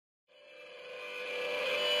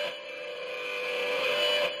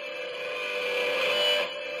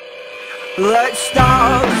Let's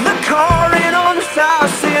stop the car and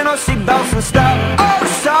unfasten our seatbelts and step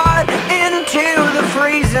outside into the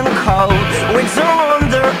freezing cold. Winter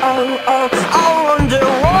wonder, oh, oh, I wonder,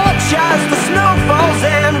 watch as the snow falls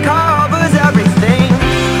and covers everything.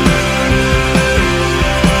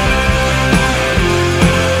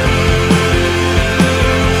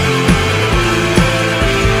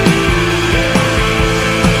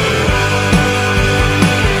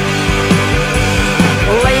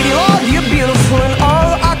 Lady Lord, you're beautiful and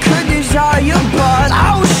all I could desire, but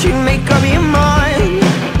I wish you'd make up your mind.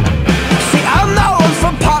 See, I'm not one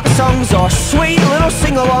for pop songs or sweet little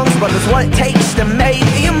sing-alongs, but it's what it takes to make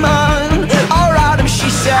you mine. Alright, she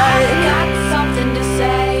said, I got something to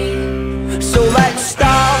say. so let's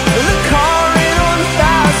stop the car and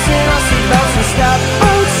unfasten our seatbelts and step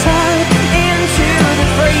outside into the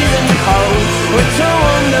freezing cold. Winter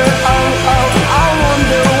wonder, oh, oh, I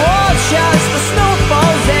wonder, watch as the snow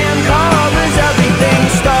falls and covers everything.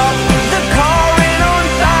 Stop the car and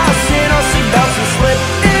unfasten our seatbelts and slip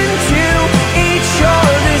into each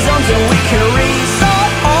other's arms, and we can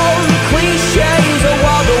restart all the cliches of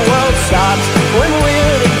while the world stops when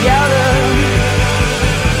we're together.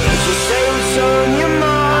 Just say what's on your I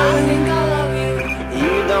mind. think I love you.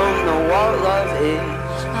 You don't know what love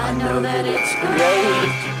is. I know that it's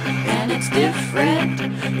great and it's different.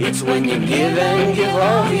 It's when you give and give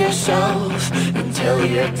of yourself Until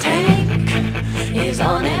your tank is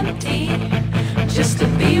on empty, just to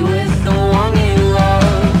be with the one you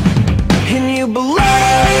love. and you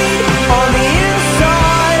bleed on the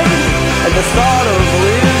inside at the thought of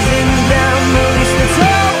losing them. At least that's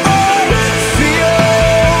how I feel.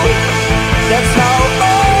 That's how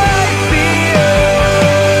I feel.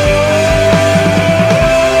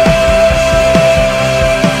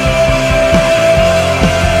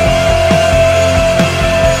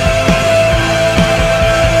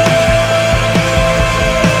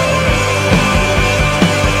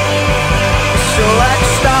 So let's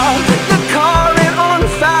stop the car and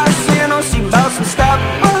unfasten our seatbelts and step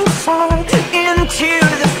outside into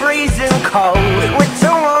the freezing cold.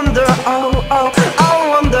 Winter wonder, oh, oh, I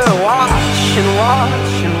wonder, watch and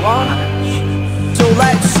watch and watch. So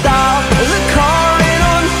let's stop the car and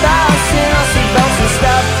unfasten our seatbelts and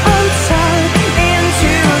step outside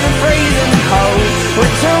into the freezing cold.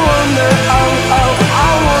 Winter wonder, oh, oh,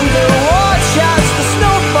 I wonder, watch as the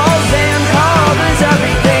snow falls and covers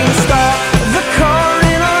everything. Stop the car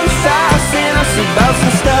and unfasten our seatbelts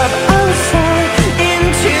and step outside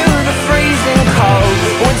into the freezing cold.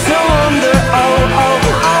 Winter wonder, oh, oh,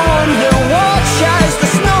 I wonder, watch as the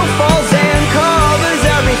snow falls and covers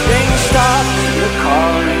everything. Stop the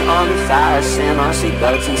car and unfasten our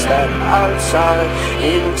seatbelts and step outside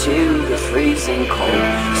into the freezing cold.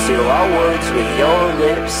 Seal our words with your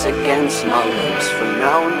lips against my lips from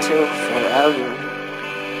now until forever.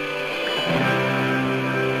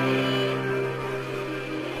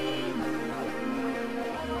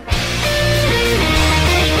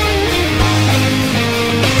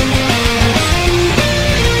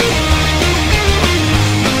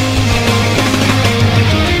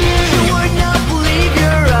 You would not believe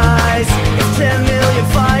your eyes if 10 million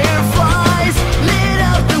fireflies lit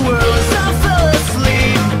up the world as I fell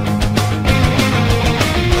asleep.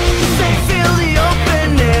 They fill the open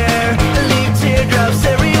air and leave teardrops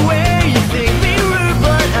everywhere. You think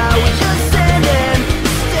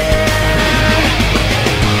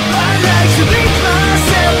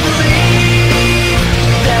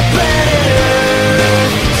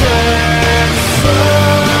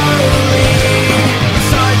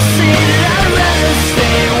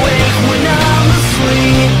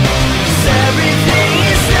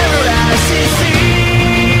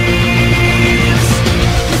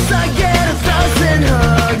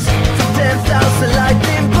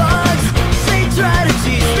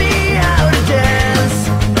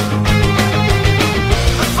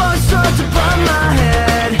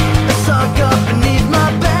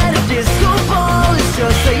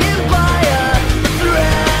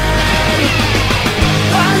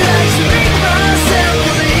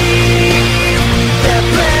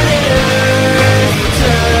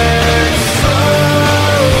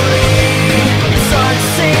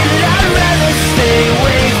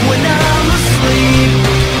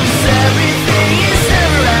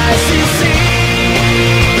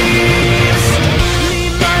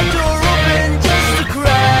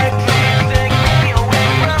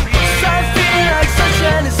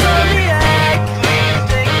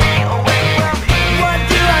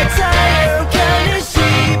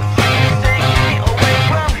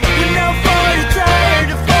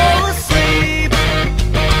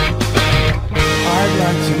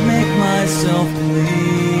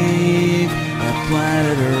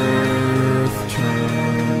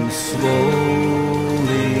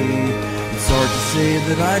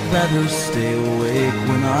rather stay awake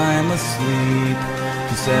when I'm asleep,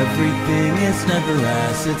 'cause everything is never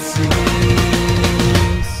as it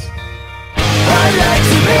seems. I'd like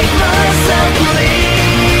to make myself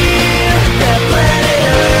believe that planet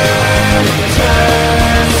Earth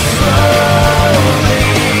turns slowly.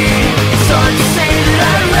 It's hard to say that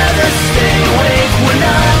I'd rather stay awake when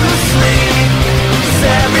I'm asleep, 'cause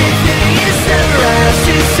everything is never as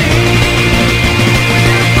it seems.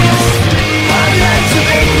 I'd like to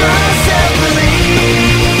make myself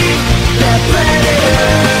believe that planet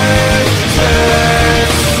Earth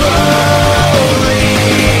turns slowly.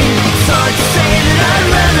 It's hard to say that I'd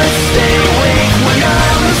rather stay awake when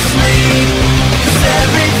I'm asleep, 'cause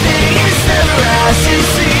everything is never as it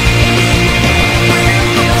seems.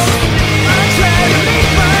 I try to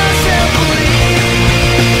make myself believe.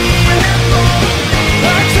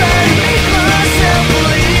 I try to make myself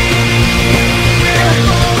believe.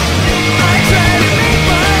 I try to make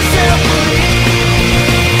myself believe.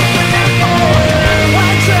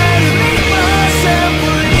 I try to make myself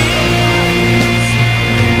believe.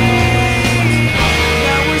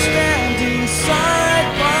 Now we're standing side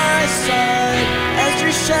by side as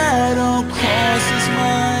your shadow crosses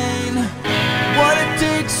mine. What it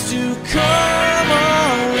takes to come